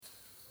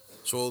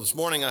So this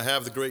morning I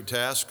have the great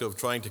task of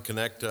trying to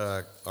connect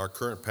our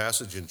current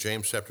passage in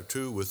James chapter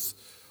 2 with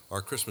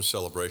our Christmas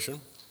celebration.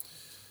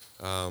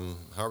 How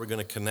are we going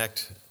to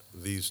connect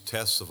these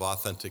tests of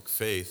authentic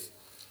faith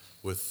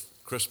with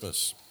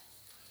Christmas?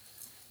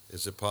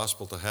 Is it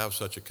possible to have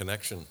such a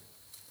connection?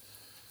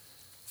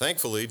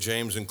 Thankfully,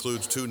 James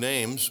includes two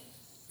names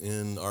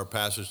in our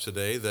passage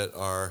today that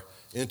are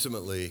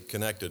intimately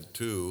connected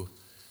to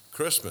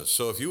Christmas.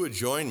 So if you would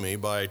join me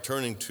by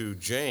turning to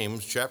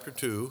James chapter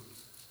 2,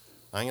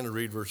 I'm going to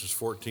read verses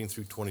 14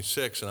 through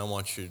 26, and I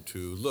want you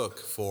to look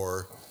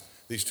for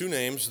these two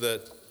names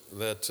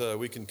that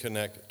we can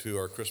connect to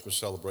our Christmas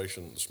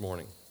celebration this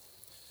morning.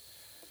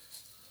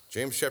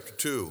 James chapter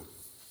 2,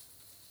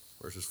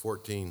 verses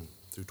 14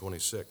 through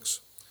 26.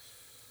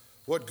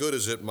 What good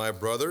is it, my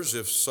brothers,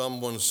 if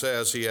someone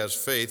says he has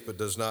faith but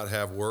does not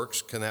have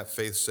works? Can that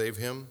faith save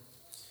him?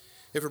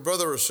 If a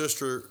brother or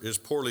sister is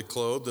poorly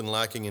clothed and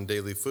lacking in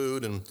daily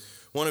food, and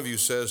one of you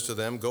says to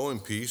them, "Go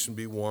in peace and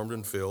be warmed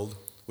and filled,"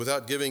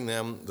 without giving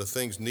them the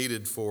things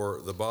needed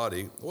for the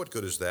body, what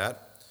good is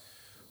that?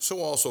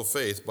 So also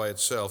faith by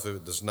itself, if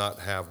it does not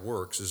have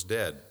works, is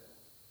dead.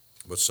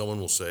 But someone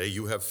will say,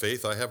 "You have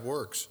faith, I have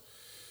works."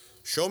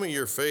 Show me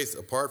your faith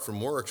apart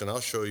from works, and I'll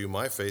show you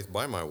my faith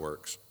by my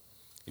works.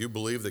 You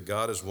believe that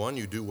God is one,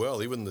 you do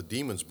well. Even the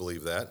demons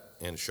believe that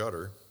and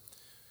shudder.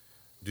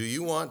 Do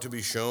you want to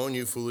be shown,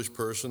 you foolish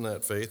person,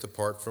 that faith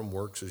apart from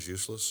works is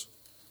useless?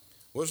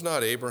 Was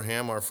not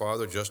Abraham our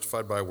father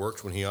justified by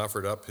works when he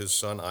offered up his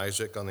son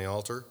Isaac on the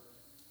altar?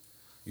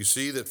 You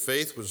see that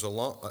faith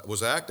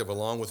was active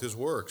along with his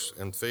works,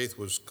 and faith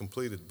was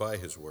completed by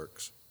his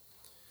works.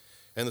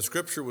 And the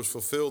scripture was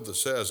fulfilled that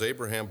says,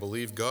 Abraham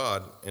believed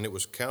God, and it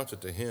was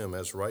counted to him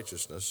as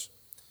righteousness,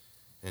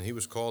 and he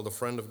was called a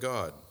friend of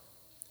God.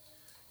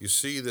 You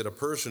see that a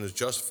person is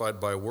justified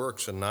by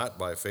works and not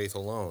by faith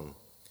alone.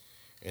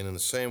 And in the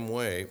same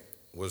way,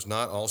 was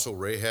not also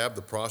Rahab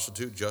the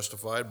prostitute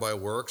justified by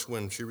works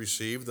when she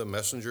received the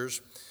messengers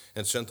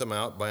and sent them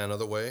out by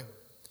another way?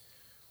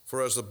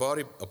 For as the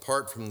body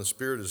apart from the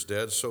spirit is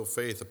dead, so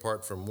faith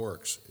apart from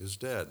works is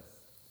dead.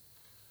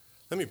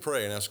 Let me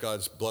pray and ask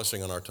God's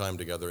blessing on our time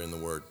together in the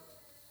Word.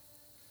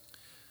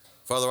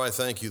 Father, I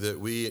thank you that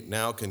we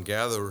now can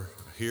gather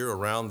here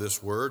around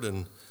this Word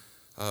and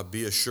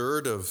be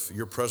assured of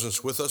your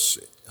presence with us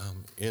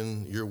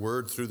in your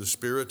Word through the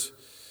Spirit.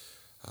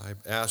 I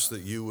ask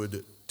that you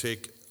would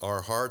take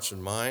our hearts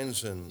and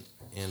minds and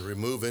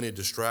remove any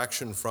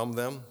distraction from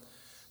them,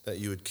 that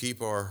you would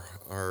keep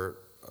our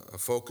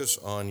focus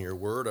on your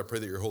word. I pray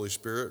that your Holy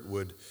Spirit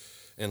would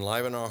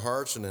enliven our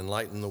hearts and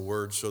enlighten the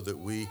word so that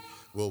we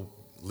will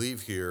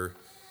leave here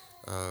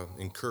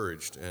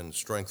encouraged and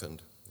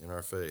strengthened in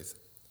our faith.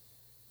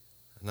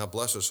 Now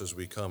bless us as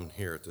we come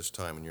here at this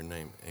time in your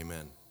name.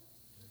 Amen.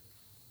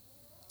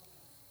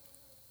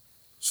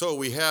 So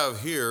we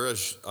have here,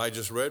 as I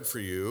just read for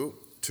you,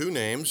 two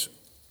names,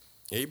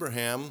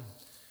 Abraham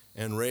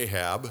and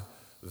Rahab,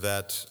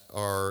 that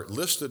are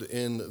listed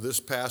in this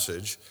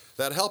passage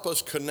that help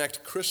us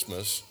connect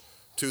Christmas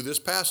to this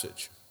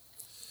passage.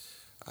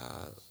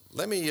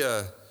 Let me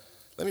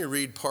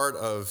read part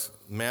of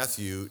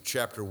Matthew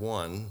chapter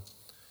 1,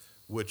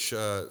 which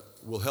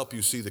will help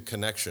you see the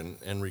connection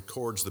and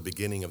records the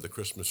beginning of the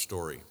Christmas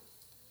story.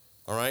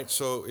 All right,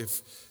 so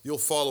if you'll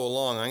follow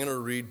along, I'm going to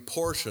read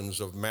portions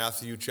of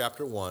Matthew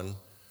chapter 1,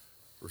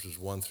 verses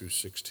 1 through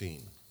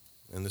 16.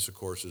 And this, of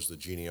course, is the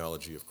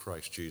genealogy of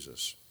Christ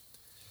Jesus.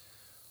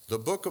 The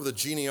book of the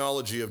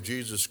genealogy of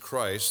Jesus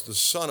Christ, the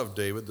son of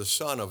David, the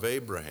son of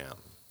Abraham.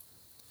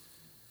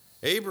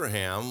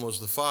 Abraham was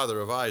the father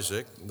of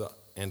Isaac,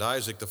 and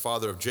Isaac the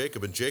father of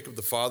Jacob, and Jacob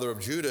the father of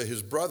Judah,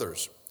 his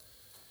brothers.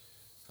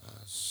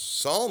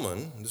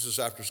 Solomon, this is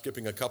after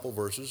skipping a couple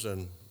verses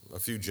and a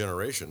few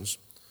generations,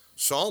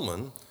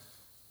 Solomon,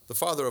 the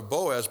father of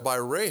Boaz by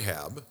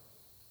Rahab,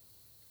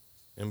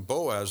 and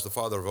Boaz, the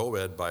father of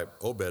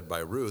Obed by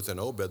Ruth, and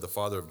Obed, the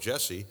father of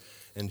Jesse,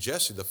 and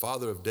Jesse, the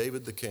father of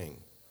David the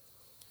king.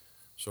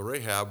 So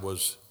Rahab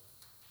was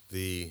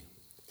the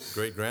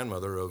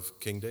great-grandmother of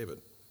King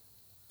David.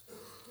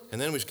 And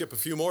then we skip a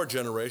few more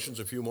generations,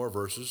 a few more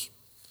verses,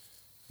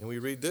 and we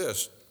read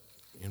this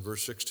in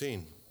verse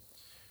 16.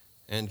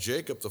 And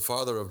Jacob, the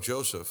father of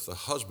Joseph, the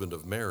husband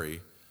of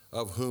Mary,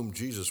 of whom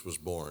Jesus was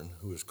born,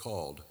 who is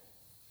called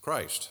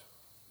Christ.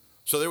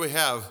 So there we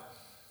have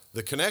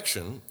the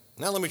connection.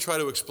 Now let me try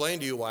to explain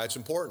to you why it's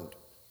important.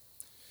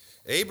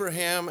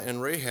 Abraham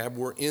and Rahab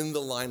were in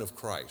the line of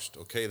Christ,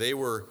 okay? They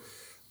were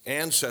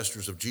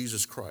ancestors of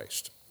Jesus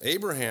Christ.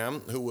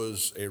 Abraham, who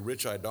was a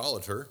rich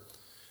idolater,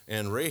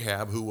 and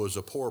Rahab, who was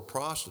a poor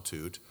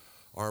prostitute,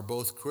 are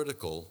both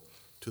critical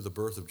to the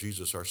birth of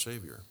Jesus, our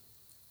Savior.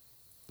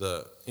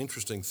 The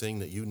interesting thing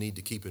that you need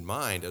to keep in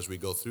mind as we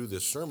go through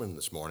this sermon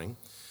this morning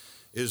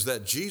is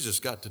that Jesus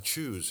got to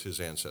choose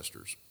his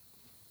ancestors.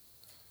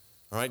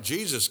 All right,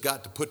 Jesus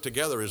got to put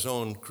together his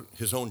own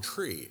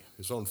tree,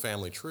 his own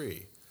family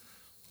tree,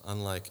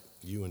 unlike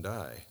you and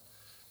I.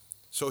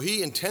 So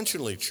he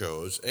intentionally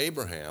chose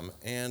Abraham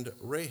and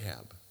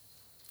Rahab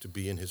to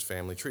be in his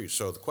family tree.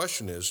 So the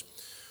question is,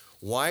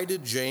 Why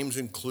did James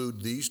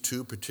include these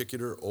two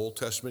particular Old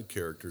Testament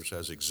characters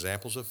as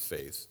examples of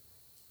faith?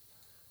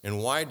 And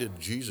why did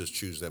Jesus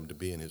choose them to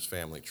be in his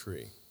family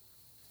tree?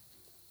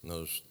 And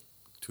those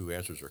two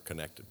answers are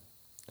connected,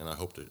 and I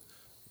hope to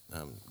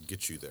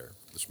get you there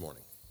this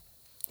morning.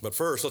 But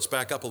first, let's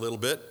back up a little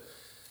bit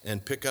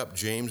and pick up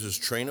James's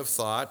train of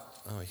thought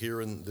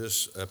here in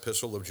this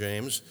epistle of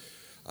James.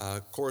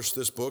 Of course,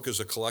 this book is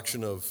a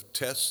collection of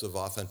tests of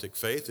authentic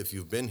faith. If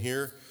you've been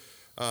here,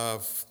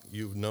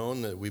 you've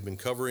known that we've been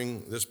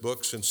covering this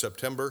book since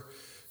September,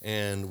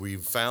 and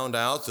we've found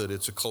out that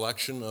it's a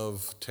collection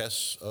of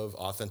tests of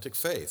authentic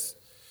faith.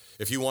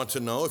 If you want to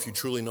know if you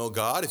truly know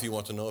God, if you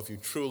want to know if you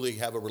truly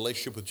have a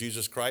relationship with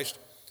Jesus Christ,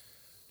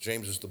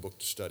 James is the book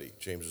to study.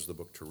 James is the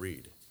book to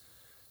read.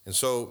 And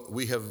so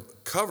we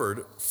have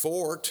covered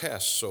 4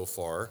 tests so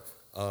far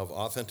of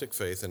authentic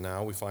faith, and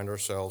now we find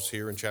ourselves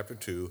here in chapter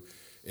 2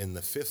 in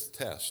the 5th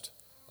test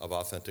of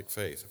authentic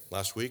faith.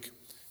 Last week,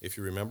 if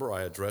you remember,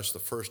 I addressed the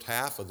first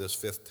half of this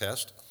 5th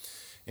test,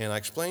 and I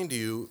explained to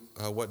you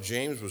what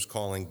James was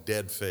calling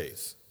dead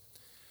faith.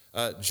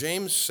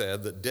 James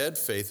said that dead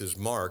faith is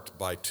marked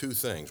by 2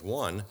 things.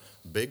 1,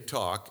 big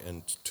talk,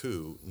 and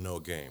 2, no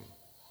game.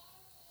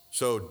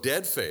 So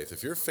dead faith,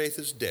 if your faith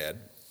is dead,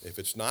 if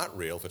it's not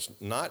real, if it's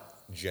not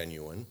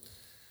genuine,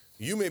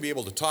 you may be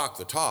able to talk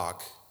the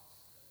talk,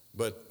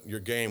 but your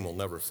game will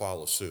never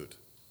follow suit.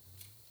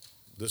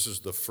 This is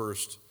the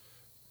first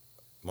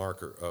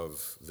marker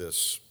of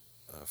this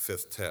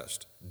 5th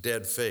test,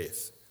 dead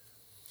faith.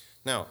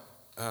 Now,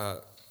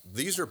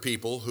 these are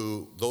people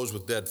who, those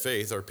with dead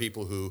faith, are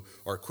people who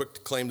are quick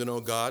to claim to know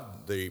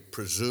God. They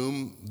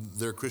presume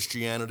their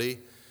Christianity,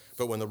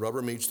 but when the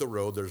rubber meets the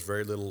road, there's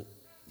very little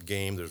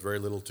game, there's very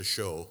little to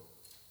show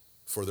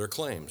for their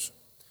claims.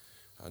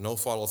 No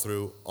follow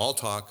through, all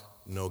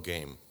talk, no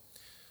game.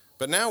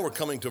 But now we're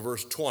coming to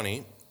verse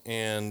 20,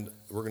 and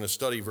we're going to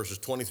study verses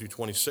 20 through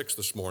 26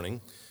 this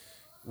morning,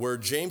 where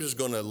James is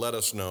going to let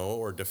us know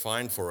or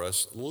define for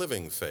us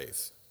living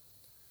faith.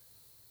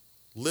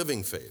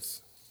 Living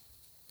faith.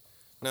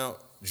 Now,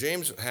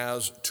 James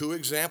has 2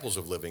 examples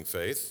of living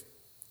faith,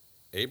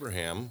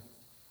 Abraham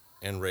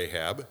and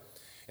Rahab,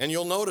 and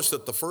you'll notice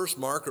that the first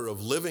marker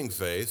of living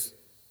faith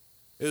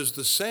is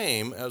the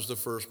same as the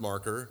first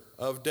marker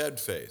of dead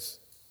faith,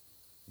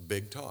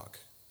 big talk.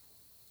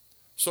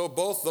 So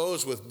both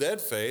those with dead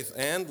faith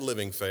and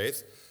living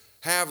faith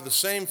have the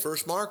same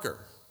first marker.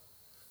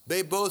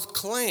 They both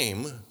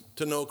claim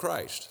to know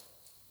Christ.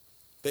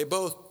 They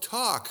both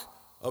talk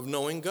of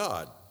knowing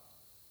God.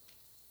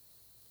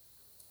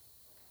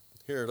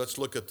 Here, let's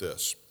look at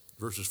this.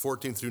 Verses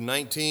 14 through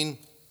 19,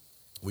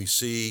 we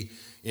see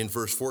in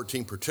verse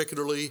 14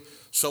 particularly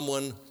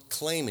someone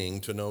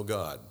claiming to know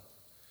God.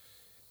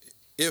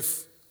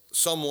 If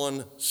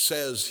someone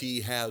says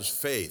he has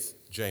faith,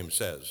 James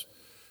says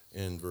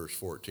in verse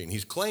 14,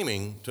 he's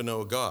claiming to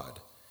know God.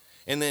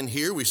 And then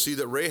here we see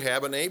that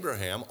Rahab and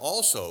Abraham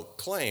also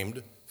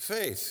claimed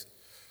faith.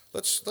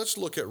 Let's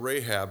look at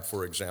Rahab,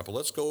 for example.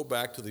 Let's go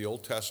back to the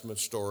Old Testament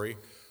story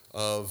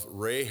of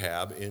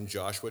Rahab in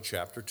Joshua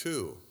chapter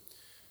 2.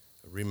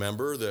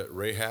 Remember that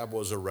Rahab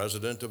was a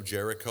resident of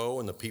Jericho,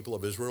 and the people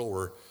of Israel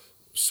were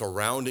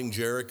surrounding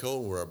Jericho,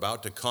 were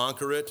about to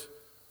conquer it,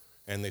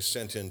 and they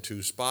sent in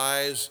 2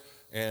 spies,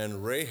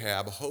 and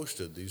Rahab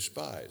hosted these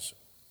spies.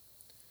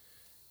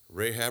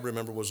 Rahab,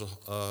 remember, was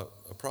a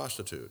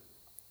prostitute.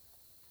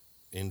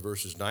 In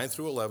verses 9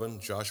 through 11,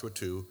 Joshua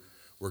 2,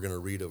 we're going to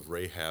read of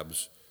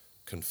Rahab's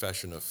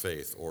confession of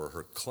faith, or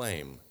her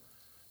claim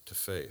to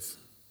faith.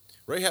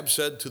 Rahab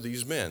said to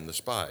these men, the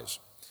spies,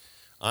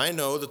 "I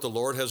know that the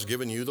Lord has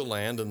given you the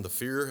land and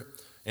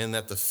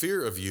that the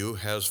fear of you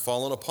has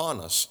fallen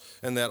upon us,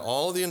 and that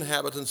all the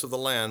inhabitants of the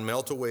land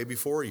melt away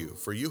before you.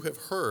 For we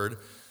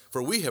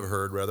have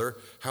heard,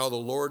 how the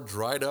Lord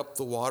dried up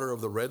the water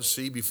of the Red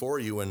Sea before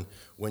you, and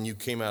when you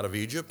came out of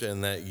Egypt,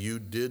 and that you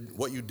did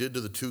what you did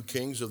to the 2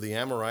 kings of the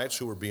Amorites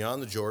who were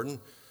beyond the Jordan,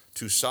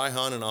 to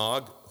Sihon and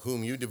Og,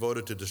 whom you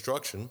devoted to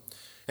destruction.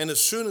 And as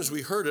soon as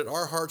we heard it,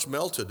 our hearts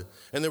melted,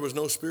 and there was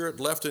no spirit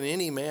left in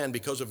any man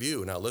because of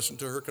you." Now listen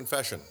to her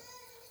confession.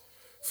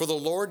 "For the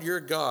Lord your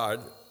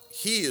God,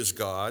 he is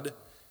God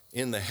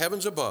in the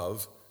heavens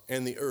above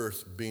and the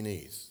earth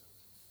beneath."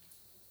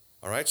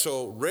 All right,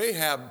 so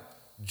Rahab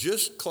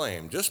just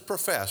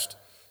professed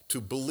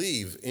to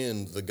believe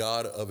in the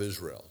God of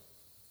Israel.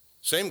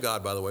 Same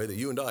God, by the way, that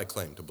you and I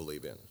claim to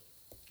believe in.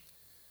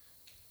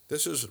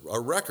 This is a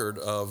record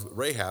of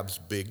Rahab's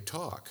big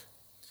talk.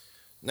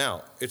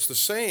 Now, it's the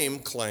same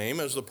claim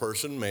as the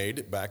person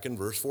made back in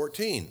verse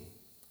 14,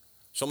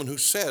 someone who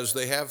says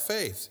they have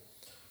faith.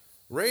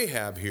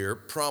 Rahab here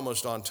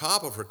promised, on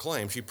top of her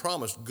claim, she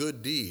promised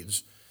good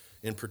deeds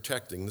in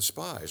protecting the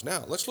spies.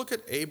 Now, let's look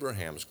at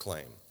Abraham's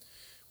claim.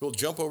 We'll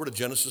jump over to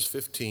Genesis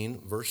 15,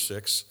 verse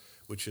 6,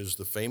 which is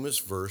the famous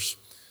verse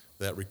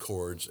that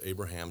records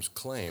Abraham's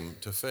claim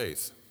to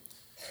faith.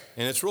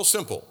 And it's real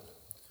simple.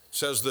 It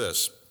says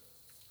this,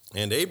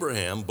 "And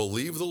Abraham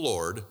believed the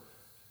Lord,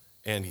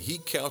 and he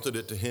counted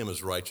it to him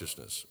as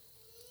righteousness."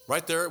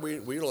 Right there,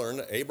 we learn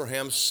that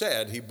Abraham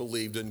said he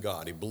believed in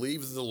God. He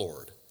believed the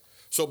Lord.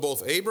 So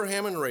both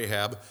Abraham and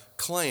Rahab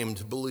claimed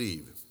to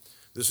believe.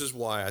 This is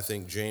why I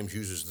think James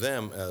uses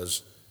them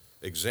as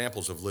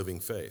examples of living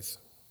faith.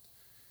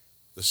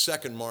 The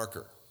second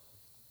marker.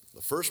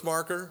 The first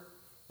marker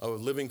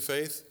of living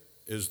faith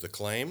is the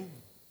claim,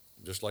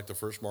 just like the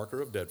first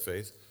marker of dead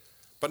faith.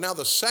 But now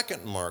the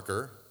second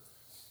marker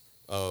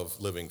of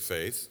living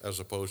faith, as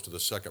opposed to the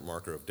second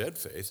marker of dead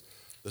faith,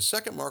 the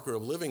second marker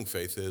of living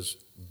faith is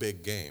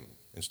big game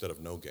instead of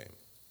no game.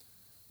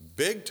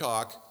 Big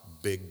talk,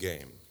 big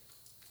game.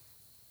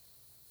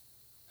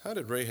 How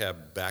did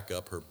Rahab back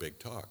up her big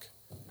talk?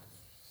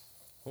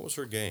 What was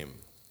her game?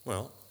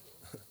 Well,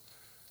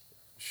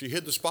 she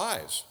hid the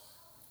spies.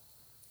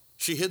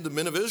 She hid the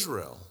men of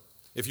Israel.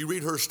 If you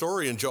read her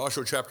story in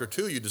Joshua chapter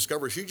 2, you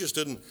discover she just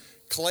didn't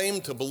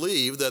claim to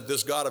believe that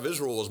this God of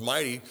Israel was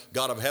mighty,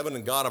 God of heaven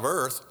and God of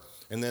earth,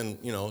 and then,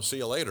 see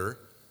you later.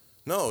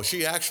 No,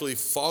 she actually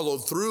followed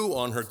through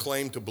on her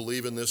claim to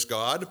believe in this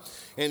God,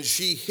 and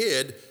she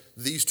hid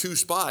these two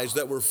spies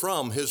that were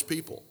from his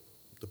people,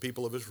 the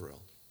people of Israel.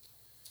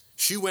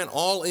 She went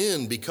all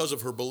in because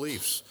of her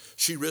beliefs.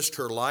 She risked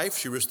her life,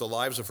 she risked the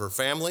lives of her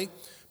family,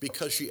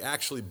 because she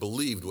actually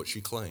believed what she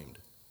claimed.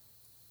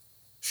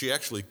 She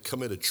actually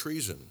committed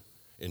treason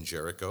in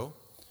Jericho,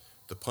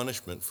 the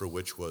punishment for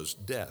which was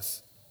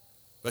death.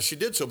 But she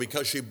did so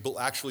because she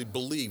actually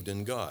believed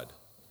in God.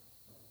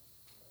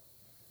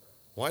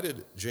 Why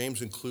did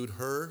James include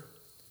her?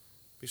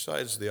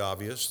 Besides the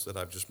obvious that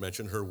I've just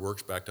mentioned, her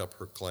works backed up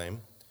her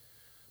claim.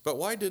 But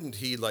why didn't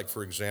he, like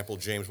for example,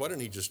 James, why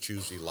didn't he just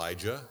choose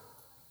Elijah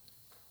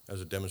as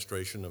a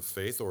demonstration of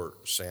faith, or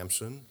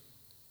Samson?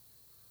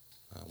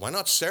 Why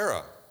not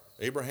Sarah,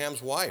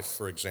 Abraham's wife,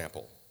 for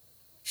example?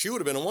 She would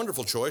have been a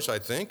wonderful choice, I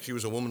think. She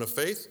was a woman of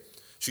faith.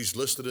 She's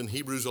listed in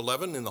Hebrews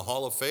 11 in the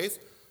Hall of Faith.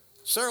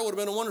 Sarah would have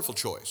been a wonderful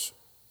choice.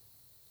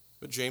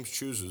 But James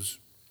chooses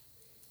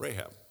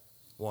Rahab.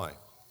 Why?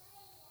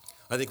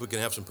 I think we can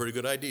have some pretty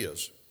good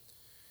ideas.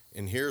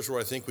 And here's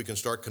where I think we can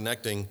start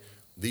connecting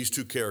these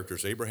two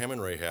characters, Abraham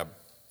and Rahab,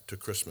 to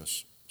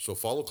Christmas. So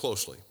follow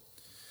closely.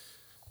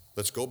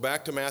 Let's go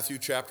back to Matthew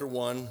chapter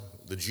 1,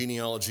 the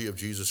genealogy of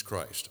Jesus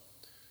Christ.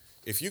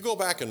 If you go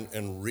back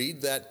and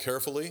read that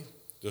carefully,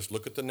 just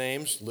look at the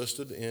names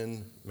listed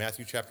in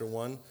Matthew chapter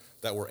 1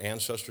 that were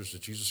ancestors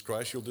of Jesus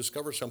Christ, you'll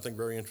discover something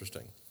very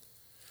interesting.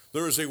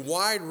 There is a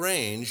wide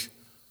range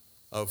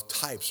of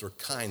types or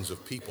kinds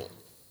of people.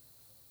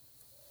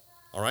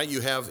 All right,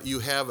 you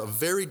have a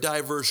very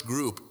diverse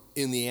group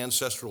in the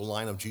ancestral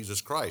line of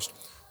Jesus Christ.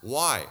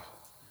 Why?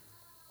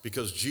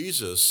 Because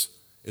Jesus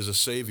is a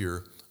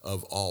Savior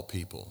of all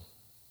people.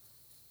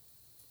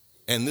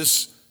 And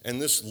this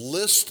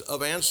list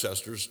of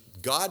ancestors,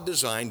 God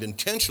designed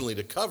intentionally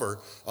to cover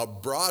a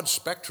broad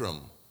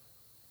spectrum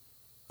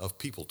of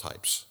people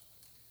types.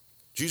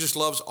 Jesus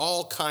loves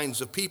all kinds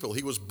of people.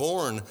 He was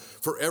born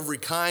for every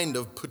kind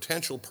of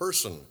potential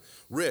person.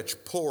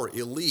 Rich, poor,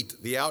 elite,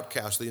 the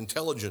outcast, the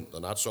intelligent, the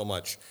not so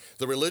much,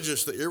 the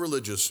religious, the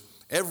irreligious,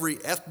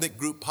 every ethnic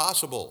group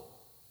possible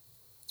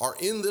are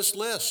in this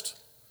list.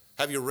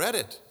 Have you read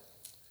it?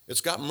 It's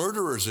got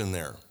murderers in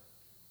there.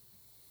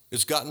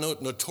 It's got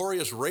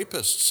notorious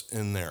rapists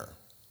in there.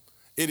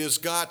 It has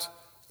got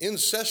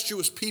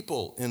incestuous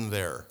people in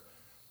there.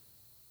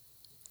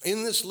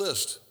 In this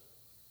list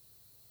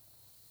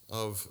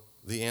of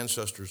the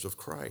ancestors of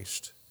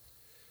Christ.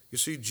 You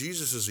see,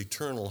 Jesus'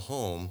 eternal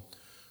home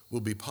will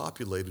be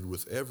populated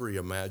with every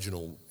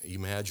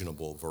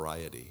imaginable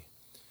variety,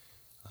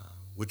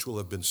 which will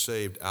have been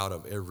saved out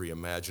of every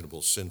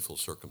imaginable sinful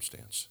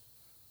circumstance.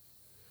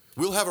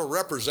 We'll have a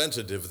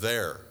representative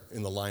there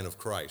in the line of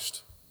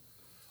Christ.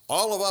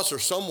 All of us are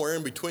somewhere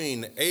in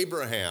between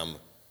Abraham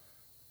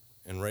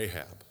and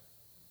Rahab.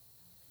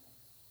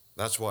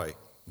 That's why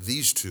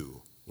these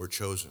two were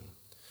chosen.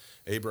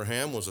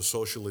 Abraham was a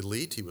social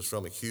elite. He was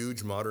from a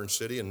huge modern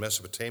city in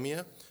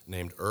Mesopotamia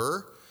named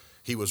Ur.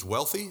 He was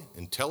wealthy,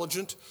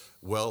 intelligent,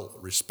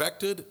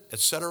 well-respected,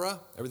 etc.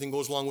 Everything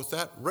goes along with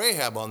that.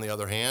 Rahab, on the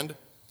other hand,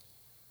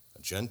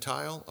 a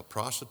Gentile, a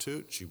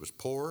prostitute. She was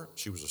poor.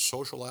 She was a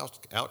social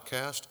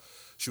outcast.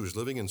 She was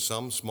living in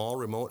some small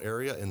remote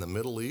area in the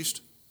Middle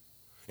East.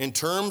 In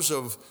terms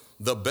of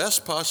the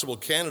best possible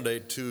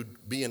candidate to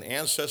be an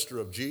ancestor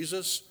of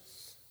Jesus,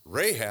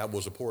 Rahab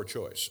was a poor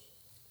choice.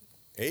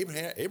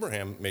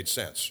 Abraham made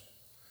sense.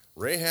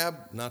 Rahab,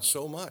 not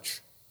so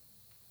much.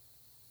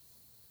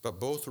 But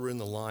both are in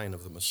the line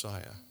of the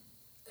Messiah.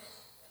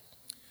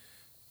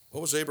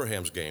 What was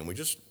Abraham's game? We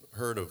just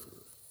heard of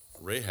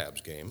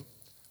Rahab's game.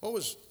 What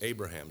was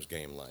Abraham's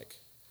game like?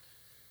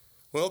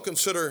 Well,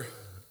 consider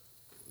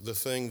the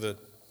thing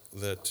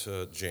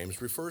that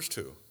James refers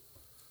to,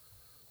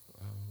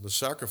 the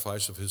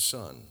sacrifice of his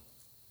son.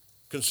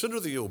 Consider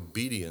the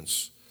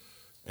obedience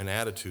and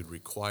attitude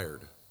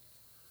required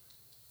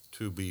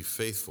to be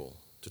faithful,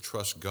 to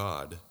trust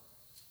God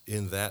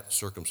in that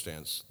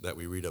circumstance that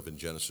we read of in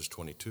Genesis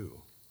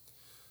 22.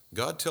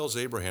 God tells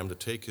Abraham to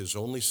take his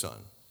only son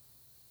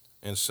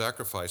and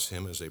sacrifice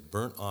him as a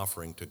burnt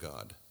offering to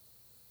God.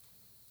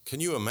 Can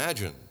you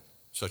imagine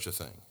such a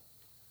thing?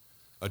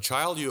 A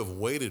child you have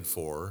waited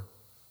for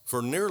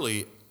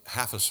nearly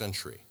half a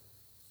century.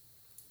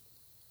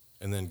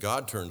 And then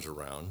God turns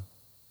around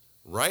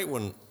right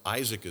when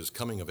Isaac is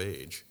coming of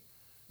age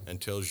and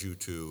tells you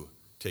to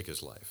take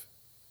his life.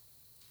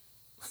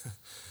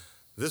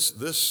 This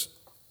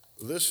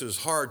is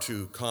hard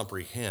to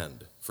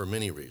comprehend for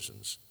many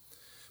reasons.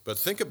 But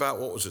think about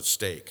what was at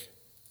stake.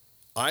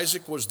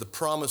 Isaac was the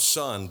promised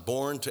son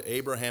born to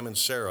Abraham and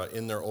Sarah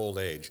in their old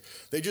age.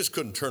 They just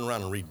couldn't turn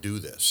around and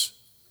redo this,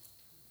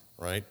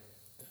 right?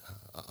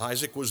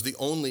 Isaac was the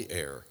only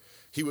heir.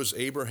 He was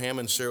Abraham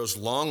and Sarah's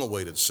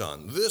long-awaited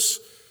son. This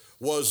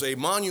was a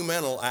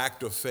monumental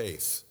act of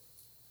faith,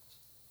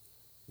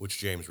 which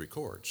James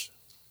records.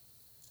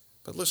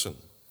 But listen,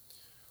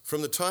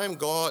 from the time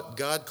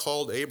God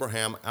called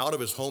Abraham out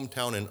of his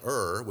hometown in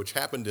Ur, which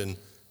happened in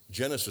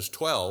Genesis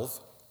 12,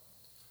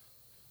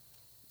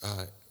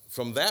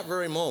 from that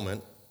very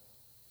moment,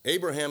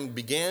 Abraham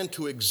began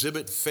to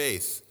exhibit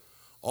faith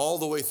all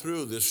the way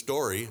through this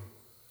story,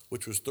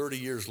 which was 30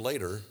 years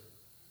later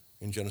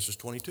in Genesis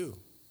 22.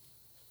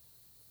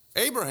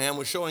 Abraham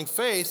was showing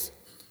faith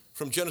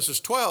from Genesis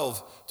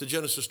 12 to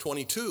Genesis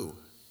 22,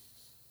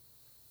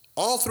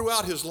 all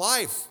throughout his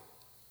life.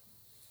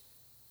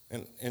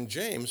 And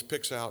James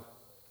picks out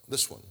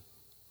this one.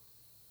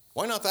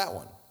 Why not that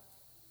one?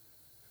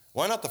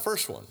 Why not the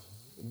first one?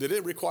 Did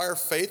it require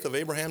faith of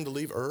Abraham to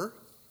leave Ur?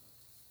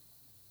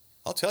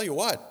 I'll tell you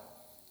what,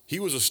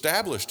 he was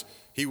established.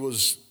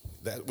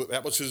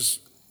 That was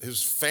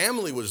his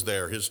family was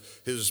there.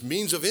 His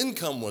means of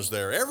income was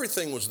there.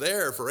 Everything was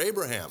there for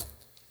Abraham.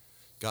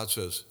 God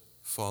says,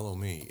 follow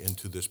me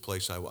into this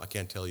place I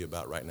can't tell you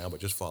about right now, but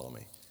just follow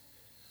me.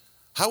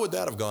 How would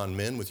that have gone,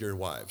 men, with your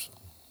wives?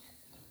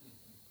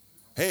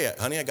 Hey,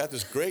 honey, I got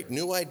this great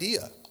new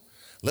idea.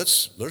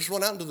 Let's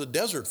run out into the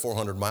desert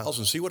 400 miles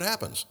and see what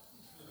happens.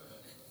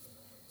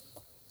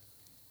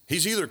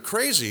 He's either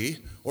crazy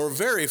or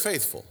very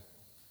faithful.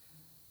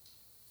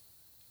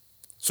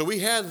 So we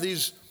had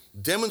these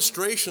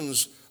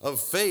demonstrations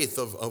of faith,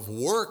 of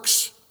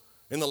works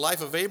in the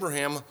life of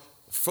Abraham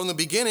from the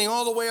beginning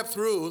all the way up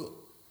through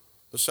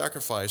the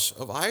sacrifice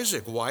of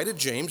Isaac. Why did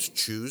James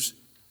choose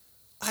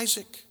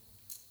Isaac?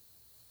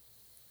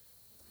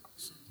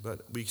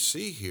 But we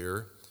see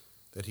here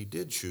that he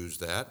did choose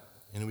that,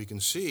 and we can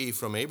see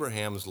from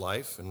Abraham's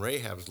life and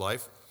Rahab's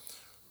life,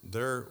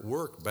 their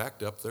work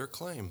backed up their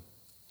claim.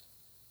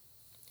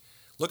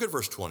 Look at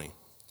verse 20.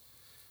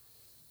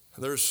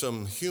 There's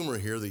some humor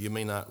here that you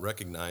may not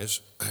recognize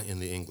in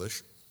the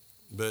English,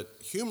 but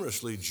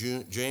humorously,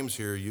 James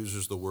here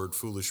uses the word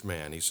foolish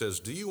man. He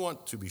says, do you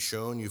want to be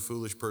shown, you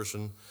foolish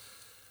person,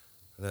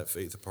 that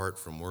faith apart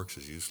from works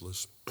is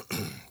useless?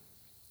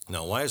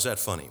 Now, why is that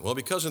funny? Well,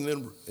 because in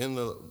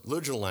the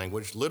original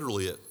language,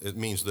 literally it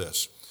means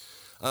this.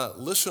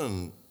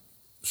 Listen,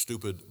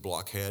 stupid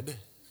blockhead.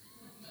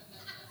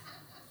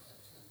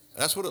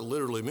 That's what it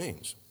literally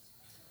means.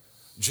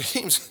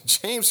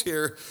 James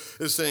here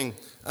is saying,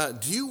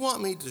 do you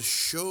want me to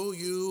show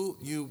you,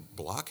 you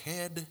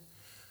blockhead,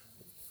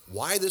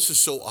 why this is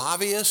so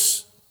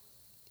obvious?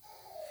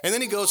 And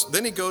then he goes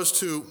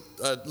to,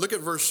 look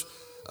at verse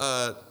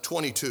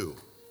 22.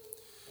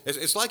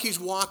 It's like he's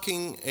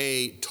walking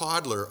a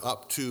toddler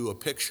up to a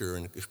picture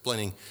and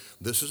explaining,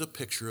 this is a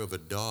picture of a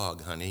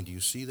dog, honey. Do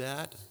you see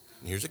that?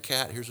 And here's a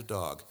cat, here's a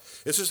dog.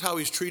 This is how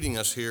he's treating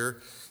us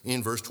here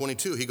in verse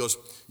 22. He goes,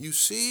 you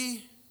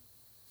see,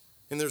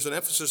 and there's an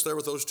emphasis there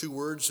with those two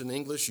words in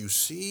English, you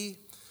see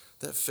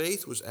that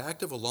faith was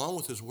active along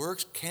with his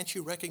works. Can't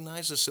you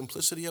recognize the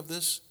simplicity of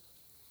this?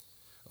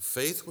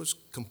 Faith was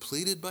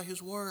completed by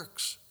his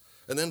works.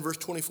 And then verse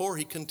 24,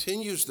 he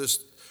continues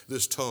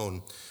this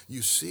tone.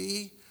 You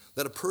see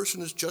that a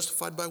person is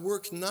justified by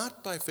works,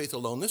 not by faith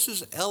alone. This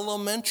is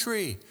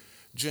elementary,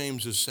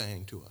 James is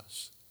saying to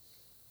us.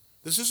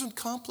 This isn't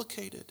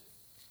complicated.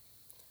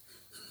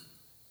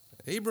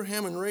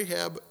 Abraham and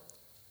Rahab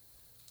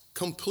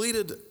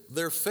completed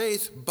their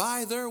faith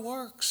by their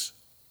works,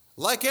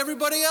 like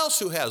everybody else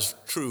who has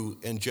true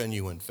and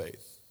genuine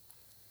faith.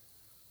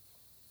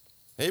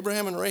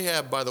 Abraham and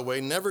Rahab, by the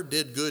way, never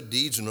did good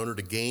deeds in order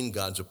to gain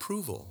God's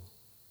approval,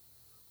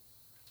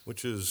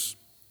 which is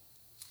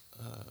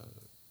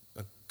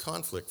a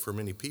conflict for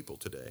many people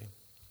today.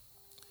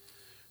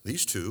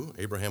 These two,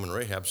 Abraham and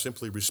Rahab,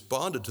 simply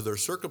responded to their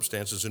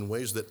circumstances in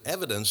ways that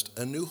evidenced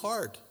a new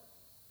heart.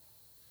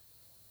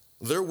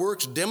 Their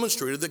works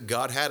demonstrated that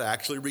God had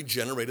actually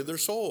regenerated their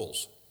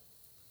souls.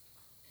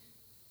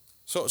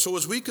 So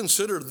as we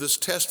consider this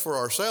test for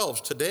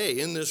ourselves today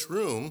in this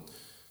room,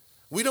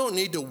 we don't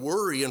need to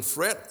worry and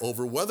fret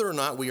over whether or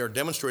not we are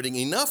demonstrating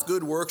enough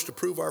good works to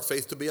prove our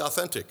faith to be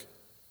authentic.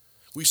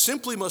 We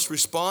simply must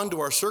respond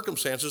to our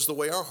circumstances the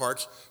way our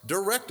hearts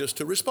direct us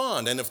to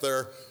respond. And if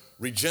they're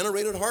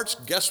regenerated hearts,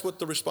 guess what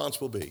the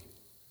response will be?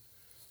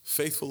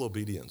 Faithful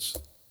obedience.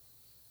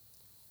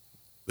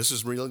 This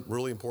is really,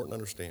 really important to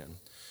understand.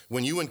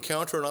 When you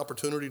encounter an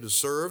opportunity to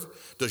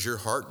serve, does your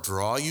heart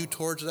draw you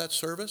towards that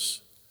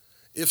service?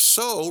 If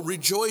so,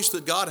 rejoice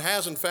that God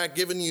has in fact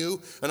given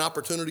you an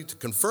opportunity to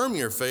confirm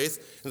your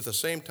faith and at the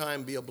same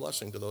time be a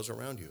blessing to those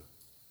around you.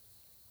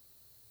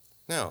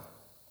 Now,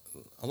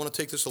 I want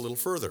to take this a little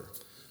further.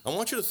 I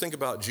want you to think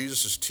about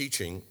Jesus'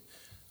 teaching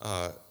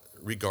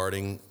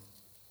regarding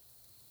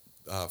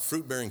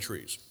fruit-bearing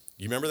trees.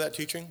 You remember that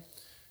teaching?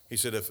 He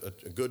said if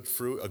a good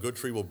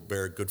tree will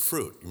bear good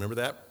fruit. You remember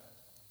that?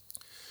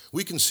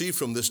 We can see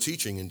from this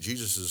teaching in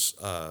Jesus'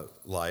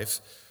 life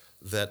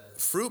that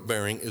fruit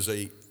bearing is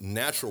a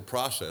natural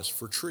process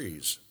for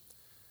trees.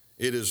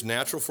 It is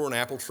natural for an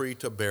apple tree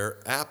to bear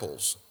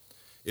apples.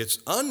 It's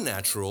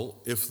unnatural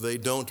if they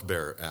don't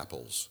bear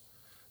apples.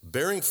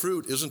 Bearing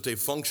fruit isn't a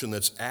function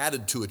that's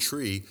added to a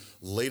tree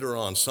later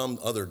on, some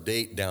other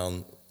date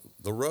down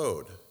the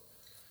road.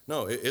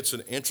 No, it's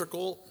an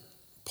integral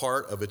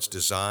part of its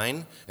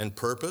design and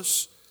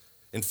purpose.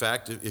 In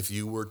fact, if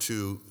you were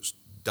to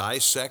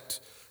dissect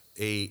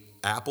an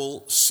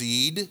apple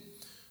seed,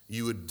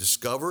 you would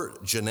discover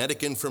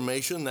genetic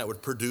information that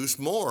would produce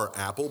more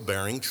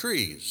apple-bearing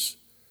trees.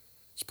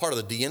 It's part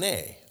of the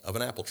DNA of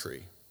an apple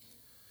tree.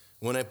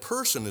 When a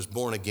person is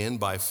born again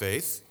by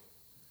faith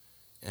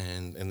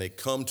and they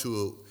come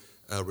to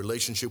a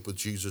relationship with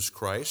Jesus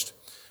Christ,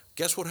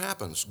 guess what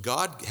happens?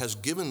 God has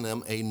given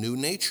them a new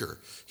nature.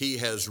 He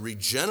has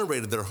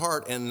regenerated their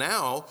heart, and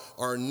now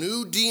our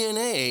new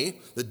DNA,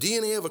 the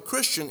DNA of a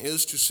Christian,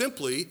 is to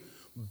simply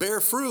bear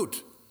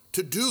fruit,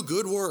 to do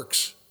good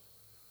works.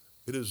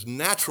 It is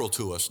natural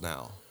to us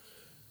now.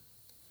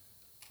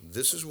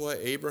 This is why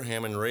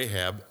Abraham and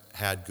Rahab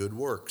had good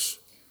works.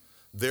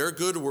 Their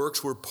good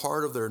works were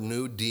part of their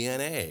new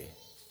DNA.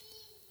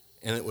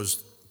 And it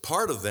was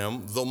part of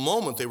them the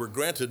moment they were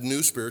granted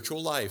new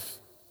spiritual life.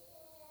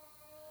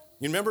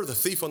 You remember the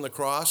thief on the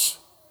cross?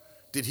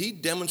 Did he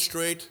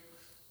demonstrate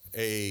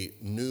a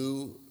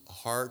new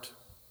heart?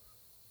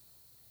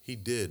 He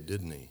did,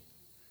 didn't he?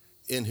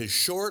 In his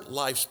short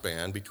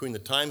lifespan, between the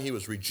time he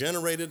was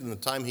regenerated and the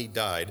time he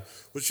died,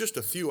 was just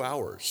a few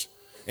hours.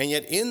 And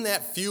yet in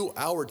that few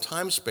hour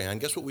time span,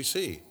 guess what we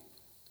see?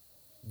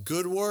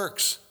 Good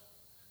works.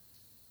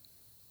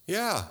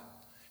 Yeah.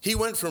 He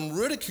went from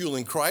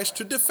ridiculing Christ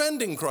to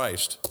defending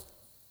Christ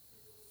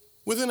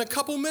within a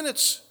couple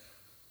minutes.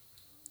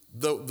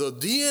 The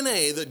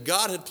DNA that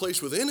God had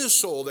placed within his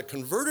soul that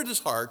converted his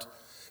heart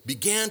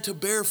began to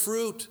bear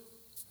fruit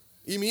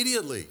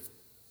immediately.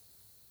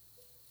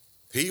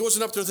 He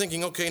wasn't up there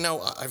thinking, okay,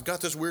 now I've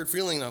got this weird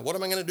feeling now. What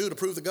am I going to do to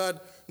prove that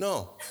God?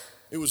 No,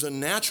 it was a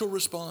natural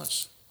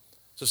response.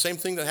 It's the same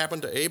thing that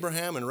happened to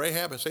Abraham and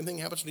Rahab. The same thing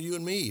happens to you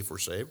and me if we're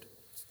saved.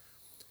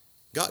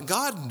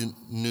 God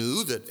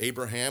knew that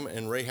Abraham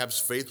and Rahab's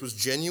faith was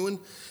genuine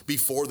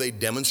before they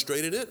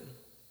demonstrated it.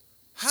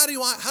 How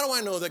do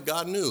I know that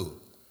God knew?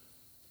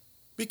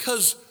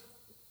 Because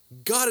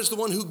God is the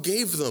one who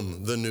gave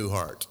them the new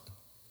heart.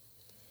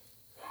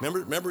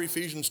 Remember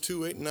Ephesians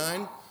 2, 8, and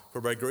 9? For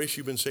by grace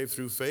you've been saved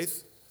through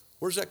faith.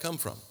 Where does that come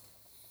from?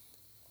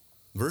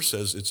 Verse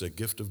says it's a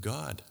gift of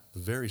God. The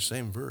very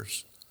same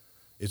verse.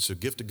 It's a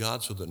gift of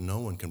God so that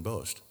no one can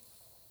boast.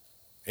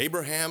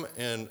 Abraham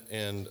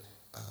and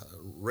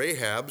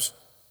Rahab's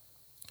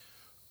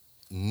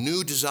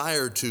new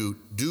desire to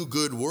do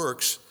good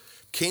works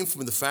came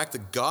from the fact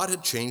that God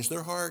had changed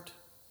their heart.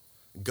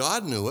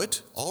 God knew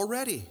it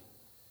already.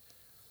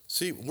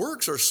 See,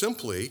 works are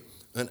simply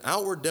an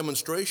outward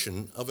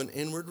demonstration of an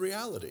inward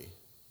reality.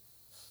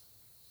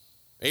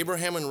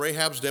 Abraham and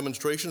Rahab's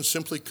demonstration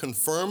simply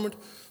confirmed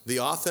the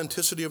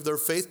authenticity of their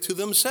faith to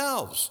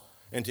themselves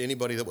and to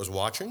anybody that was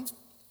watching.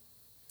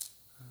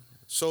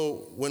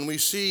 So when we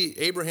see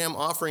Abraham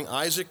offering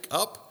Isaac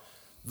up,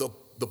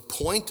 the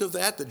point of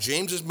that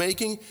James is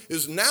making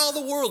is now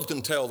the world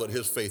can tell that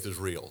his faith is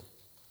real.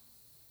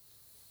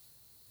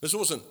 This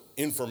wasn't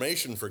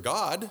information for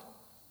God.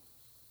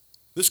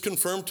 This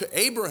confirmed to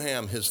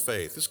Abraham his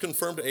faith. This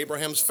confirmed to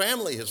Abraham's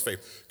family his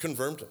faith.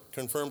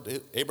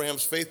 Confirmed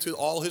Abraham's faith to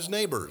all his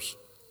neighbors.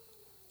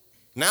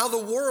 Now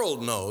the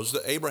world knows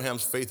that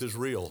Abraham's faith is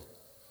real.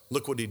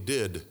 Look what he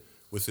did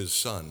with his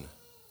son.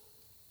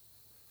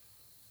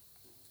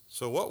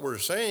 So what we're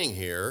saying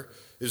here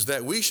is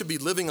that we should be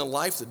living a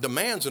life that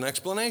demands an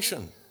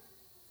explanation.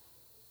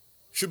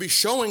 Should be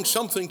showing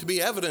something to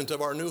be evident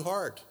of our new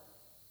heart.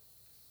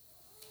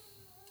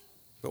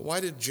 But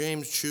why did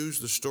James choose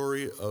the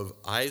story of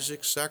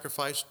Isaac's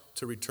sacrifice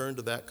to return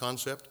to that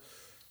concept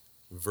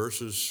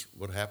versus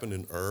what happened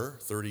in Ur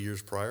 30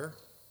 years prior?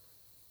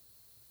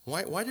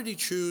 Why did he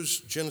choose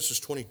Genesis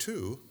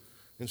 22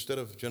 instead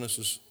of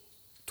Genesis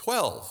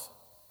 12?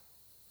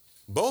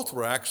 Both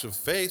were acts of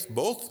faith.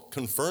 Both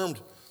confirmed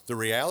the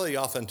reality,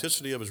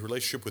 authenticity of his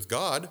relationship with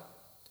God.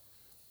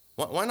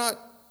 Why not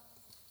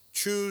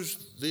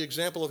choose the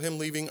example of him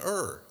leaving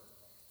Ur?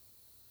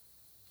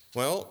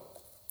 Well,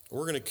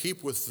 we're going to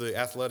keep with the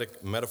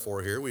athletic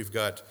metaphor here. We've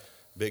got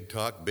big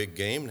talk, big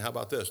game. And how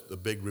about this? The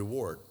big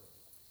reward.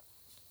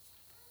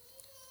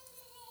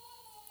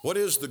 What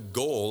is the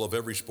goal of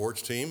every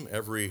sports team,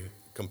 every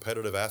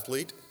competitive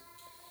athlete?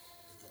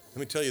 Let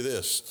me tell you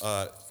this.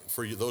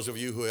 For those of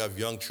you who have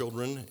young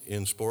children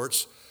in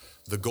sports,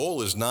 The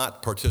goal is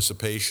not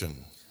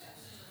participation.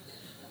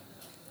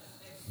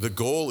 The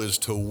goal is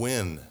to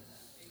win,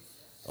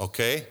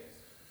 okay?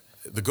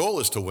 The goal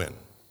is to win.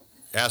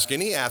 Ask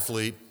any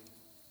athlete,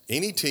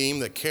 any team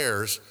that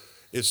cares,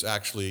 it's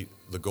actually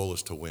the goal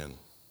is to win.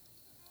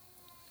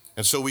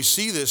 And so we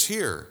see this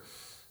here.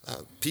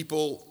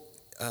 People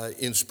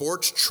in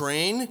sports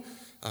train.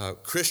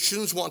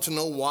 Christians want to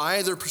know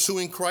why they're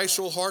pursuing Christ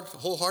so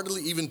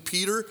wholeheartedly. Even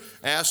Peter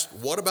asked,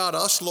 "What about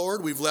us,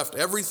 Lord? We've left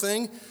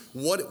everything.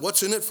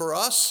 What's in it for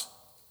us?"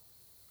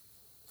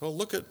 Well,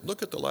 look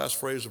at the last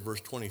phrase of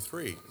verse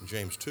 23 in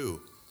James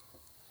 2.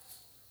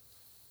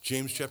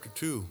 James chapter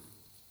 2,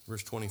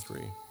 verse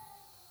 23.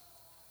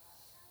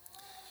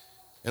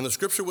 And the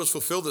scripture was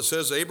fulfilled that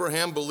says,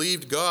 Abraham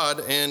believed God,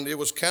 and it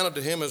was counted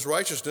to him as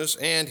righteousness,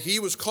 and he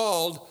was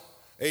called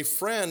a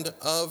friend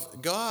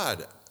of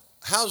God.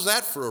 How's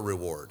that for a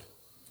reward?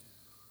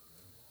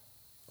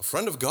 A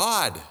friend of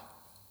God.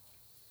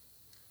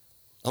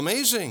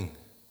 Amazing.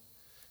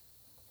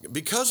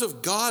 Because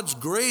of God's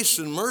grace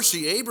and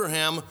mercy,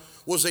 Abraham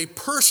was a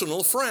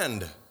personal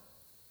friend.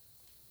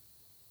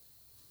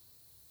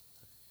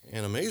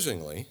 And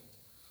amazingly,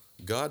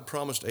 God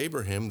promised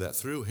Abraham that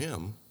through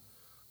him,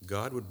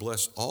 God would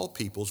bless all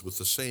peoples with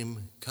the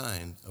same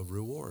kind of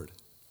reward.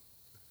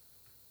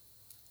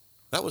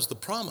 That was the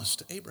promise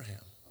to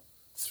Abraham.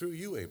 Through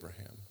you,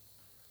 Abraham,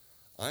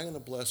 I'm going to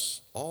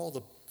bless all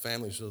the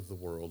families of the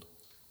world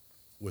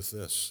with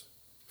this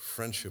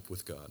friendship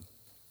with God.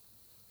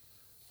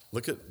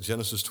 Look at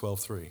Genesis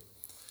 12:3.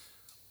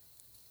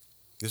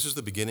 This is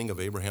the beginning of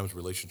Abraham's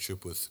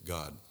relationship with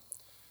God.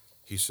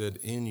 He said,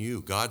 in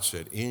you, God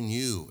said, in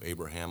you,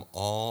 Abraham,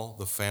 all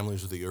the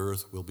families of the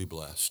earth will be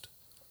blessed.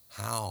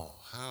 How?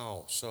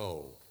 How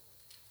so?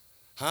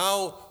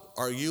 How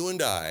are you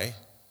and I,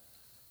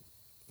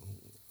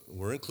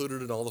 we're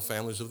included in all the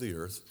families of the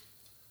earth,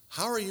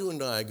 how are you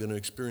and I going to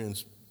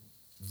experience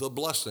the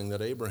blessing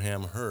that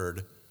Abraham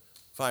heard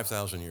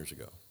 5,000 years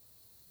ago?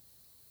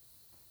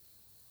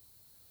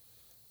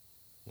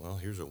 Well,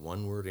 here's a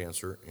one-word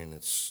answer, and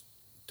it's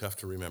tough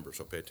to remember,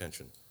 so pay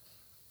attention.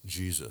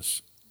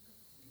 Jesus.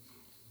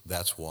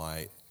 That's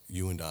why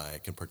you and I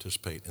can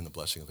participate in the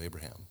blessing of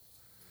Abraham.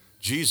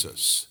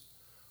 Jesus,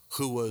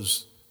 who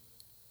was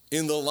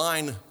in the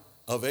line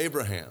of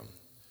Abraham.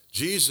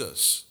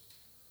 Jesus,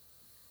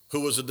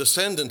 who was a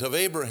descendant of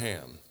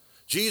Abraham.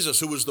 Jesus,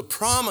 who was the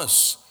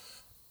promise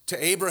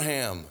to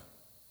Abraham.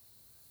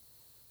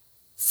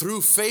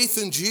 Through faith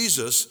in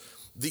Jesus,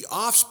 the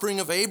offspring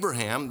of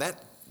Abraham,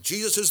 that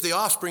Jesus is the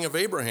offspring of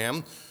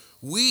Abraham,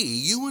 we,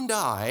 you and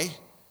I,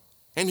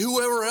 and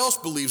whoever else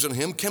believes in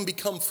him can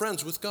become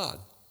friends with God.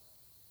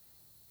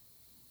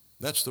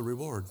 That's the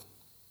reward.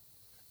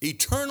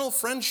 Eternal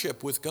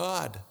friendship with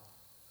God.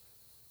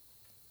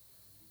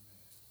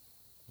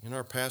 In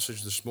our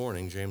passage this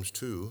morning, James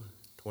 2,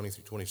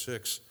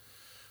 20-26,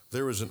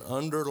 there is an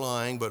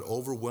underlying but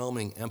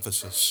overwhelming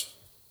emphasis.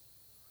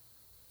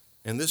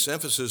 And this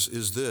emphasis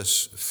is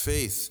this: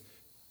 faith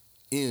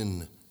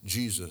in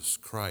Jesus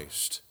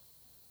Christ.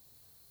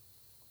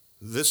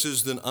 This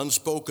is the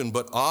unspoken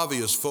but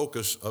obvious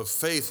focus of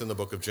faith in the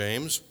book of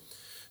James.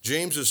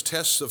 James's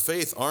tests of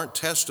faith aren't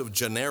tests of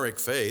generic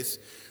faith.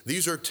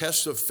 These are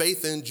tests of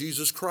faith in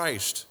Jesus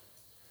Christ.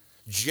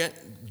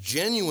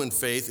 Genuine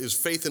faith is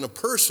faith in a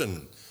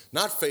person,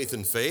 not faith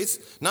in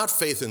faith, not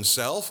faith in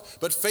self,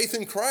 but faith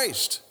in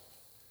Christ.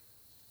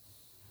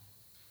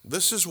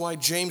 This is why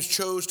James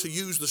chose to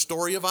use the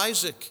story of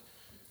Isaac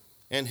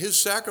and his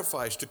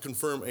sacrifice to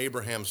confirm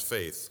Abraham's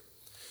faith.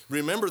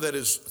 Remember that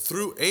it's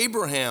through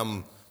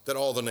Abraham that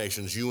all the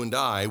nations, you and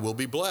I, will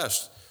be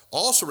blessed.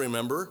 Also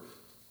remember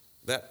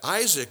that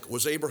Isaac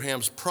was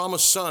Abraham's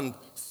promised son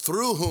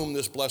through whom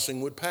this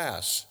blessing would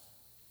pass.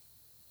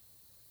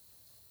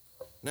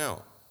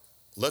 Now,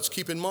 let's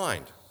keep in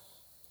mind,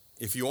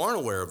 if you aren't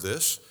aware of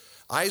this,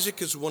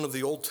 Isaac is one of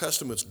the Old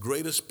Testament's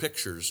greatest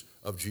pictures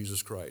of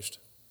Jesus Christ.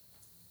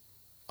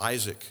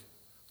 Isaac,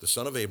 the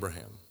son of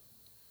Abraham,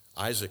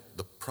 Isaac,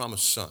 the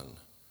promised son,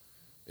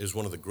 is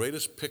one of the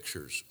greatest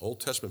pictures,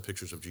 Old Testament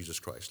pictures of Jesus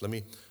Christ. Let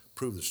me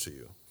prove this to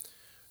you.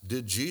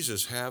 Did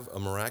Jesus have a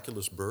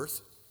miraculous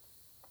birth?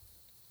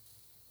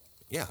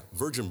 Yeah,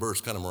 virgin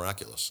birth's kind of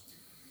miraculous.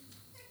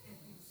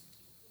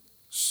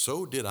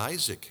 So did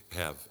Isaac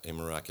have a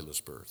miraculous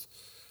birth.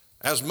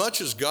 As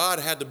much as God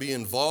had to be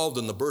involved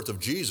in the birth of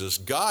Jesus,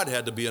 God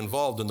had to be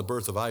involved in the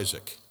birth of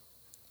Isaac.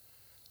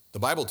 The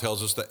Bible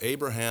tells us that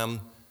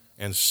Abraham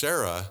and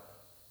Sarah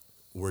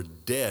were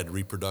dead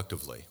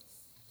reproductively.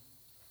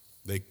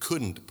 They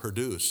couldn't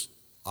produce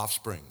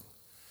offspring.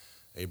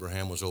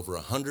 Abraham was over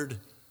 100,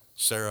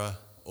 Sarah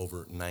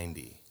over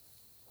 90.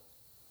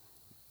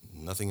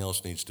 Nothing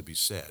else needs to be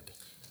said.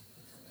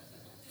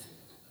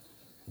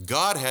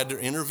 God had to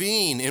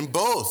intervene in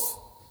both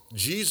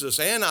Jesus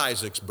and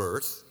Isaac's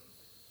birth.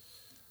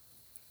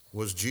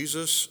 Was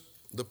Jesus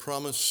the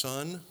promised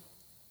son?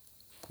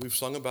 We've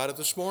sung about it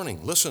this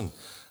morning. Listen,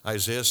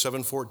 Isaiah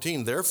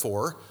 7:14.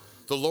 Therefore,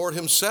 the Lord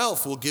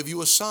himself will give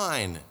you a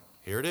sign.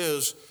 Here it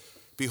is.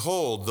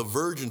 Behold, the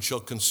virgin shall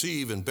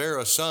conceive and bear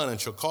a son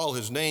and shall call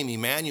his name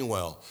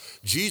Emmanuel.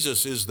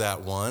 Jesus is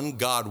that one,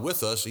 God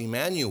with us.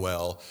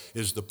 Emmanuel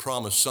is the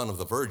promised son of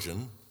the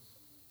virgin.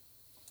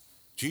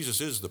 Jesus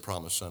is the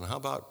promised son. How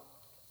about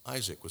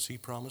Isaac? Was he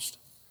promised?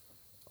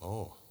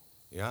 Oh,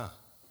 yeah.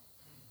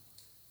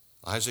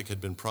 Isaac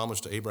had been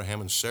promised to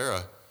Abraham and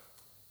Sarah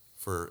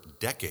for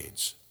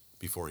decades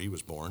before he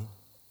was born.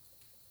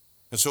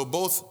 And so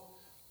both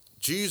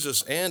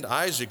Jesus and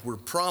Isaac were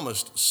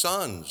promised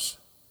sons.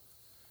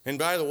 And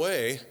by the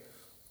way,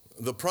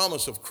 the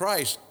promise of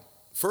Christ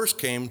first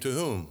came to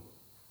whom?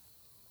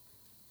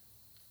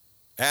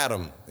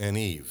 Adam and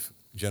Eve,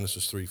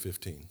 Genesis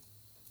 3:15.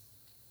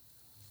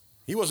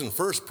 He wasn't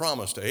first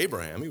promised to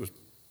Abraham. He was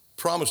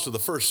promised to the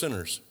first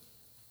sinners,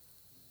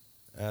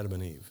 Adam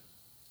and Eve.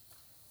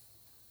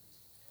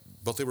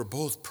 But they were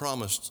both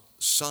promised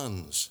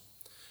sons.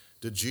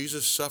 Did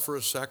Jesus suffer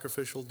a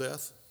sacrificial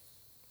death?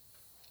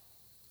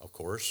 Of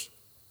course.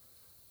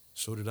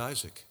 So did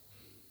Isaac,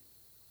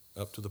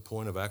 up to the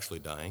point of actually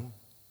dying.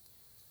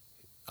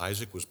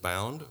 Isaac was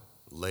bound,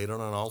 laid on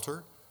an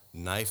altar,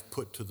 knife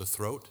put to the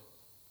throat.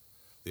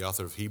 The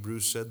author of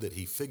Hebrews said that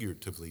he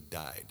figuratively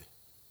died.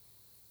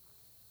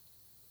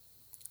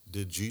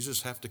 Did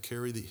Jesus have to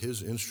carry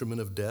his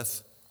instrument of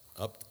death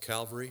up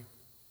Calvary?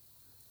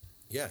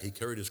 Yeah, he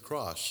carried his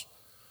cross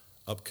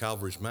up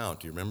Calvary's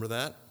Mount. Do you remember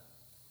that?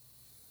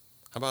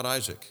 How about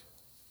Isaac?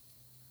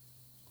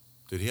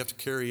 Did he have to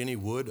carry any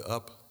wood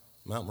up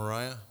Mount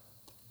Moriah?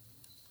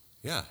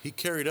 Yeah, he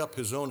carried up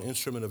his own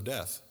instrument of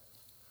death,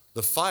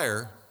 the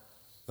fire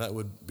that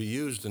would be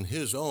used in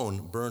his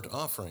own burnt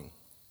offering.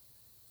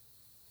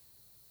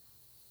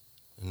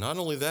 And not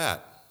only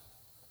that,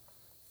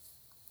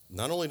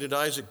 not only did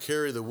Isaac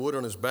carry the wood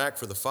on his back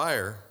for the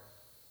fire,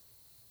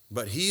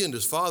 but he and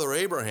his father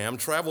Abraham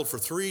traveled for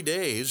 3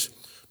 days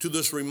to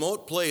this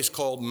remote place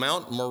called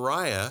Mount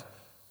Moriah,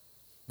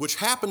 which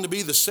happened to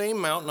be the same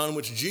mountain on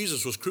which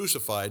Jesus was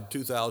crucified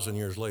 2,000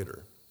 years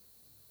later.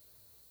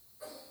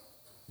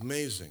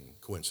 Amazing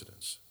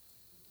coincidence.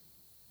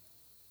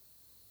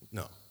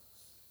 No,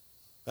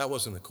 that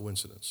wasn't a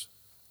coincidence.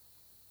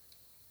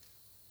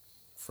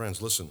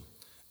 Friends, listen,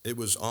 it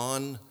was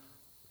on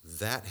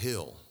that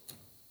hill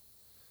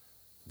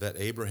that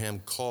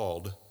Abraham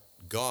called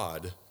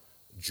God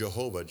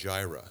Jehovah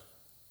Jireh.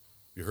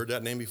 You heard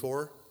that name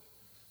before?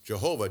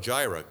 Jehovah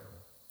Jireh.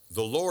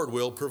 The Lord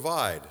will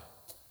provide.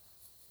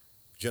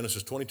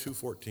 Genesis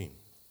 22:14.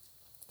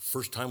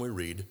 First time we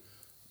read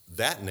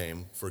that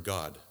name for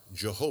God,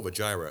 Jehovah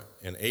Jireh,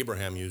 and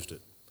Abraham used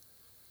it.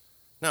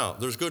 Now,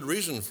 there's good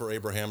reason for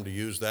Abraham to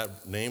use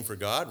that name for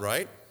God,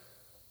 right?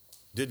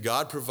 Did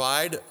God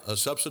provide a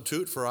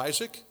substitute for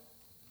Isaac?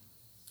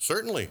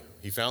 Certainly.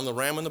 He found the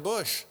ram in the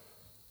bush.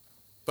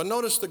 But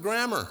notice the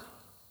grammar.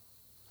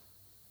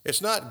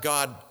 It's not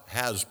God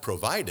has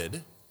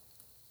provided.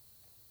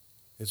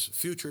 It's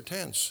future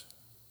tense.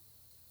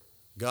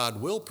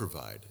 God will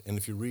provide. And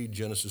if you read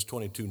Genesis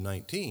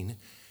 22:19,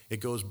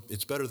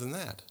 it's better than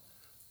that.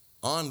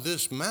 On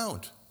this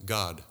mount,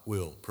 God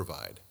will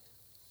provide.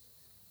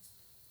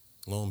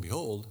 Lo and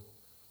behold,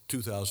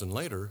 2,000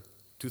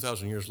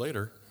 years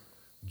later,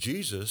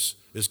 Jesus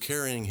is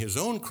carrying his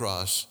own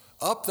cross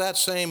up that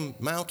same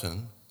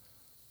mountain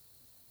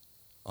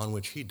on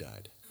which he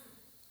died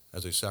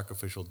as a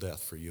sacrificial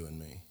death for you and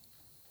me.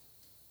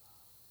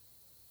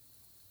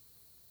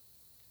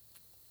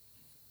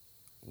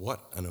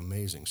 What an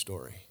amazing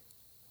story.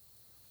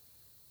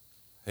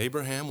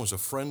 Abraham was a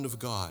friend of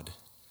God.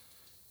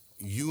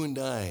 You and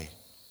I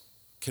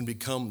can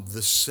become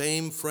the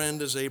same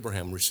friend as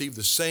Abraham, receive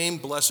the same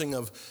blessing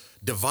of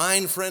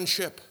divine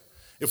friendship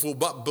if we'll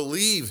but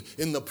believe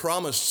in the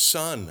promised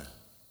Son.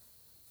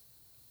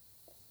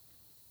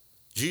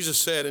 Jesus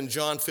said in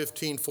John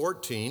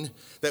 15:14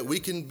 that we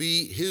can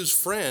be his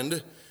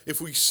friend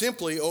if we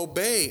simply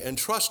obey and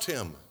trust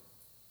him.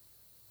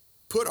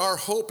 Put our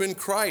hope in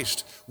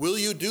Christ. Will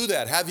you do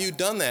that? Have you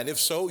done that? If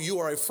so, you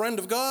are a friend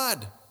of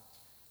God.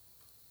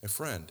 A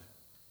friend.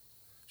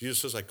 Jesus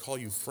says, I call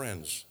you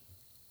friends.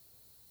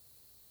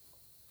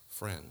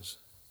 Friends.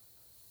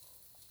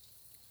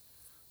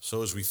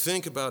 So as we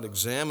think about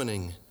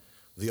examining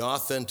the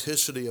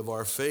authenticity of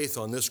our faith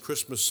on this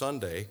Christmas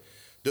Sunday,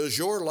 does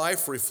your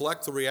life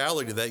reflect the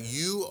reality that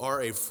you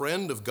are a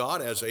friend of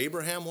God as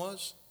Abraham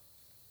was?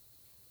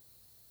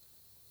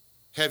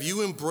 Have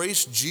you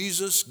embraced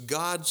Jesus,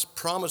 God's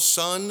promised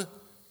Son,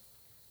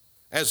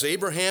 as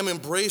Abraham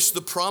embraced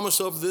the promise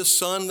of this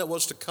Son that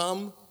was to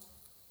come?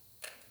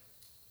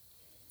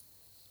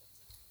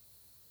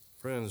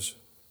 Friends,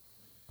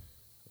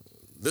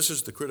 this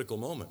is the critical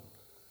moment.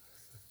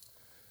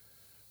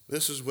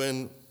 This is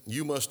when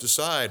you must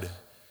decide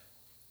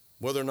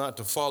whether or not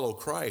to follow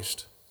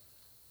Christ,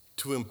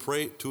 to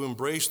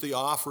embrace the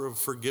offer of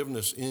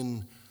forgiveness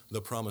in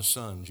the promised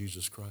Son,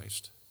 Jesus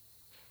Christ.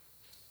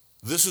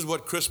 This is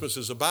what Christmas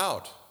is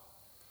about.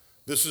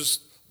 This is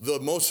the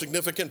most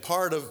significant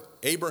part of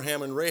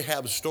Abraham and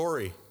Rahab's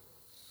story.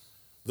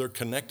 They're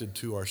connected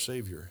to our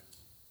Savior.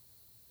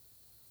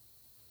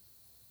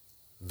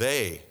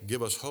 They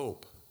give us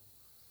hope.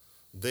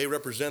 They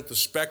represent the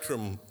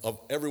spectrum of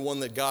everyone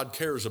that God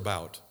cares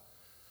about,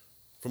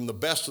 from the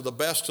best of the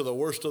best to the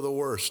worst of the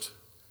worst,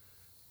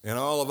 and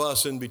all of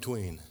us in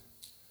between.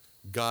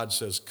 God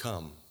says,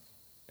 come,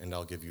 and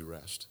I'll give you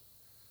rest.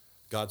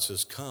 God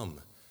says, come,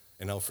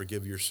 and I'll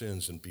forgive your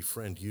sins and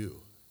befriend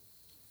you.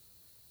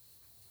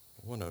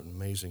 What an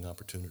amazing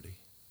opportunity.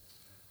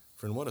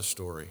 Friend, what a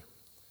story.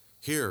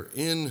 Here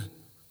in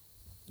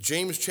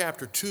James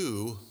chapter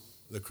 2,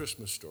 the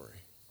Christmas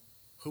story.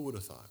 Who would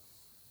have thought?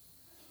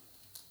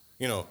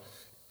 You know,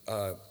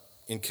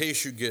 in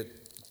case you get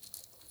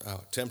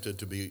tempted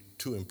to be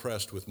too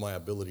impressed with my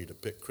ability to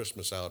pick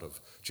Christmas out of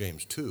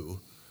James 2,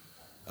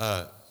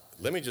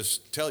 let me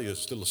just tell you a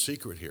little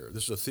secret here.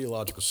 This is a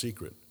theological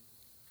secret.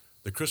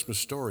 The Christmas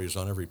story is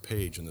on every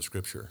page in the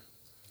Scripture.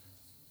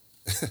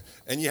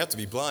 And you have to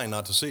be blind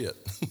not to see it.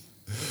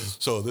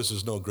 So this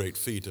is no great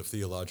feat of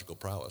theological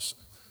prowess.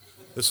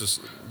 This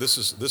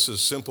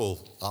is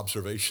simple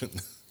observation.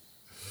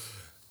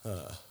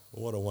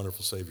 What a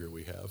wonderful Savior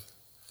we have.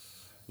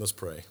 Let's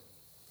pray.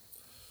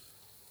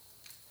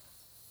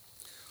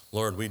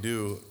 Lord, we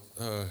do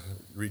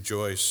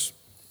rejoice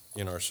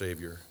in our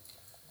Savior.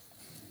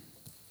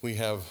 We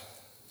have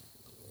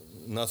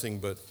nothing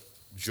but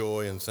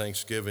joy and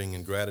thanksgiving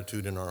and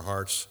gratitude in our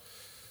hearts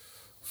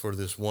for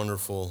this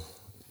wonderful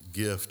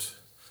gift,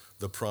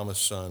 the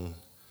promised Son,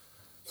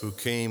 who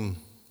came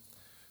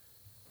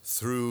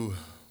through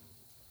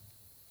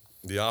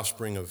the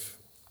offspring of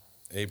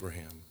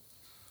Abraham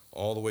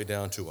all the way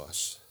down to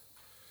us,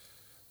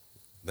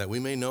 that we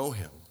may know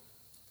him,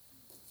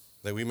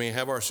 that we may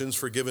have our sins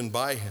forgiven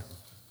by him,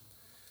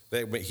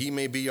 that he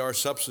may be our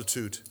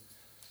substitute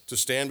to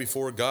stand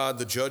before God,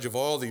 the judge of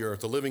all the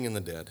earth, the living and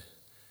the dead,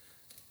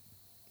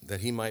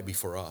 that he might be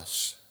for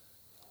us,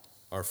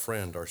 our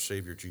friend, our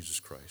Savior, Jesus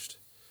Christ.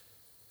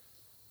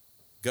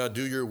 God,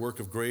 do your work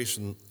of grace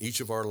in each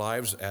of our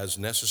lives as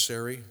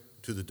necessary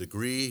to the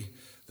degree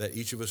that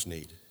each of us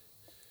need.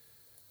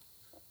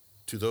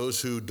 To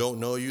those who don't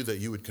know you, that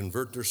you would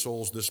convert their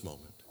souls this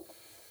moment.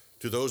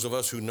 To those of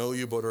us who know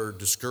you but are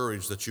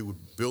discouraged, that you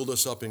would build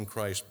us up in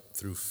Christ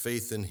through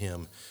faith in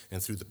him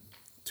and through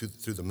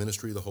the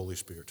ministry of the Holy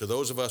Spirit. To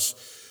those of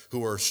us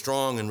who are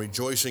strong and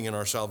rejoicing in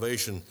our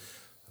salvation,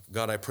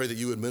 God, I pray that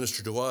you would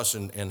minister to us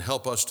and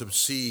help us to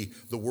see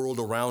the world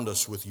around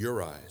us with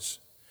your eyes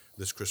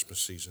this Christmas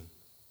season.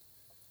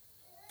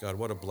 God,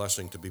 what a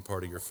blessing to be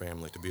part of your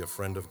family, to be a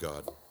friend of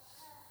God.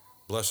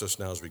 Bless us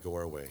now as we go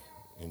our way.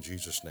 In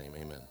Jesus' name,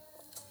 amen.